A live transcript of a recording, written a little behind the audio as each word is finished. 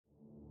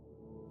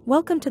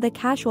Welcome to the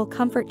Casual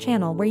Comfort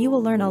channel where you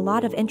will learn a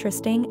lot of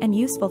interesting and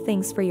useful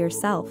things for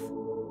yourself.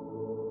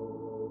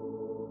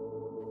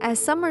 As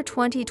summer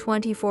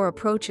 2024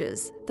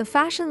 approaches, the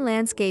fashion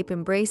landscape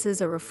embraces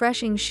a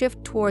refreshing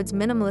shift towards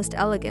minimalist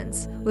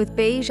elegance, with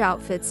beige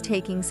outfits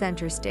taking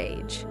center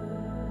stage.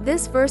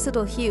 This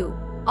versatile hue,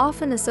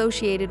 often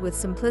associated with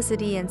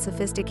simplicity and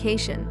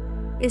sophistication,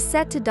 is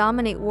set to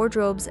dominate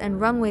wardrobes and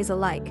runways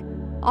alike,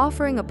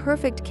 offering a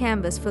perfect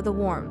canvas for the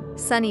warm,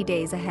 sunny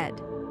days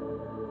ahead.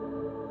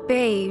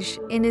 Beige,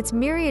 in its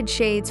myriad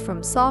shades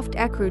from soft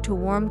ecru to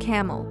warm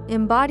camel,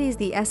 embodies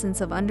the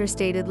essence of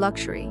understated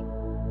luxury.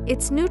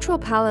 Its neutral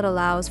palette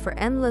allows for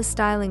endless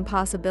styling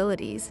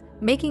possibilities,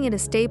 making it a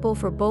staple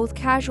for both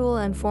casual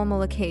and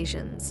formal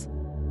occasions.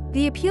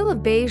 The appeal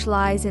of beige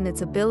lies in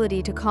its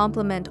ability to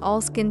complement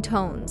all skin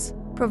tones,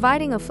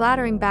 providing a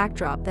flattering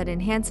backdrop that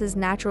enhances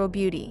natural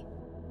beauty.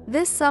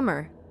 This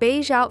summer,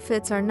 beige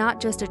outfits are not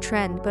just a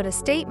trend but a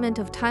statement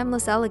of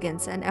timeless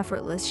elegance and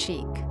effortless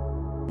chic.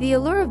 The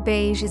allure of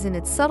beige is in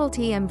its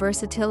subtlety and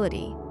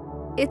versatility.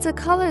 It's a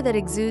color that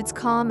exudes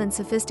calm and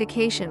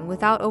sophistication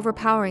without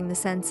overpowering the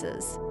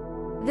senses.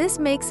 This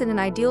makes it an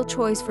ideal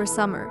choice for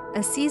summer,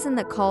 a season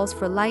that calls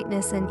for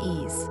lightness and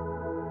ease.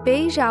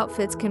 Beige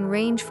outfits can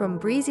range from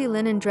breezy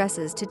linen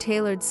dresses to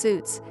tailored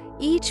suits,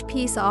 each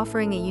piece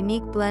offering a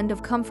unique blend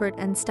of comfort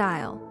and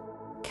style.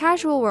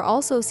 Casual wear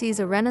also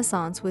sees a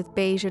renaissance with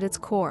beige at its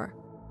core.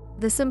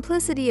 The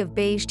simplicity of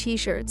beige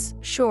t-shirts,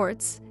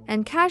 shorts,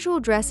 and casual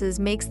dresses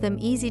makes them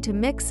easy to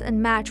mix and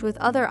match with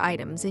other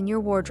items in your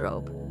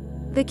wardrobe.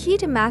 The key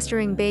to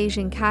mastering beige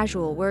in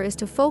casual wear is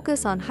to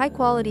focus on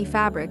high-quality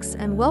fabrics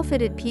and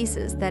well-fitted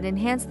pieces that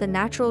enhance the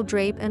natural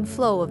drape and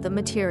flow of the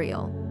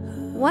material.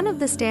 One of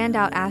the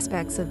standout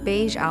aspects of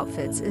beige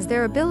outfits is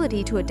their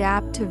ability to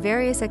adapt to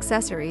various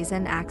accessories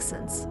and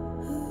accents.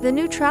 The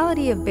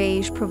neutrality of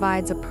beige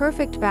provides a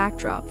perfect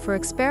backdrop for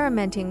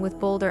experimenting with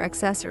bolder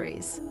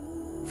accessories.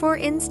 For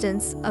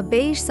instance, a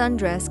beige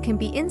sundress can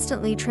be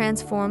instantly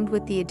transformed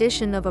with the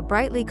addition of a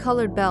brightly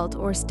colored belt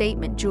or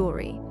statement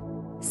jewelry.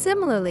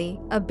 Similarly,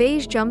 a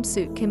beige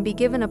jumpsuit can be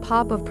given a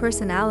pop of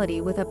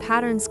personality with a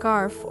patterned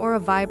scarf or a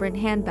vibrant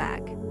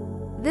handbag.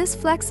 This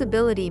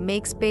flexibility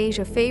makes beige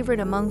a favorite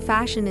among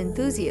fashion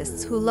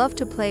enthusiasts who love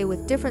to play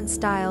with different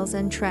styles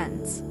and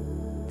trends.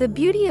 The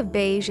beauty of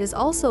beige is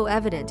also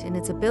evident in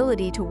its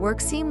ability to work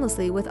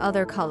seamlessly with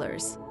other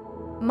colors.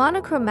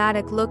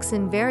 Monochromatic looks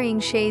in varying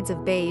shades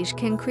of beige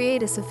can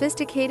create a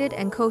sophisticated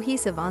and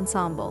cohesive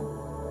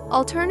ensemble.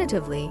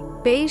 Alternatively,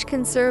 beige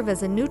can serve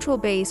as a neutral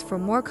base for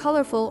more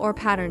colorful or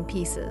patterned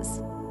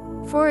pieces.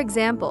 For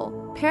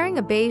example, pairing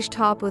a beige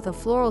top with a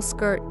floral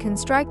skirt can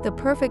strike the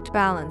perfect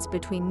balance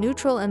between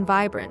neutral and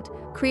vibrant,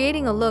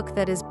 creating a look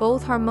that is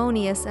both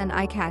harmonious and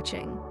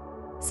eye-catching.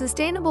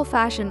 Sustainable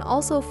fashion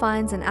also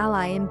finds an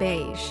ally in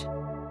beige.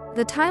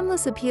 The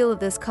timeless appeal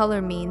of this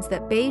color means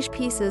that beige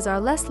pieces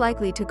are less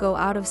likely to go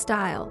out of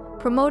style,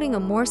 promoting a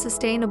more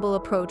sustainable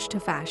approach to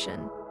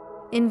fashion.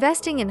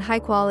 Investing in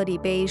high-quality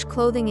beige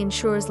clothing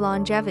ensures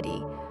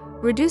longevity,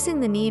 reducing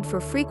the need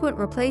for frequent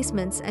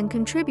replacements and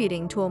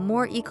contributing to a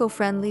more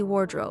eco-friendly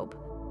wardrobe.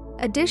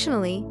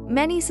 Additionally,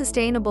 many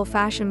sustainable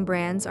fashion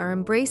brands are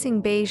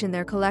embracing beige in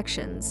their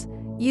collections,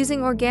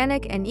 using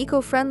organic and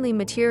eco-friendly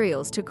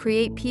materials to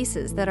create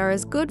pieces that are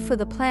as good for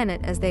the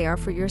planet as they are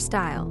for your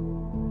style.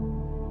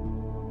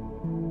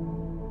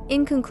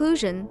 In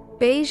conclusion,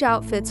 beige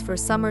outfits for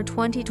summer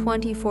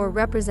 2024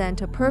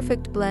 represent a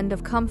perfect blend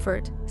of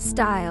comfort,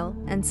 style,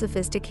 and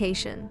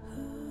sophistication.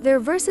 Their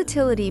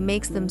versatility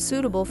makes them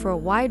suitable for a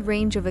wide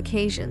range of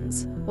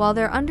occasions, while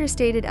their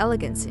understated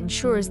elegance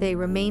ensures they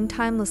remain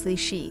timelessly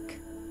chic.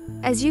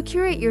 As you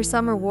curate your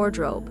summer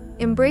wardrobe,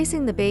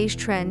 embracing the beige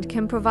trend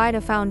can provide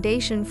a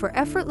foundation for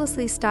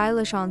effortlessly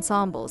stylish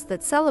ensembles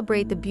that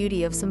celebrate the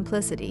beauty of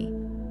simplicity.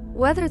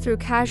 Whether through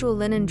casual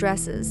linen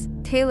dresses,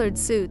 tailored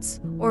suits,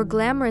 or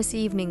glamorous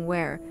evening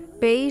wear,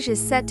 beige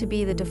is set to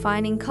be the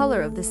defining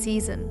color of the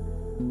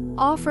season,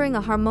 offering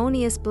a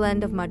harmonious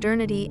blend of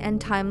modernity and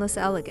timeless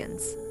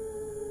elegance.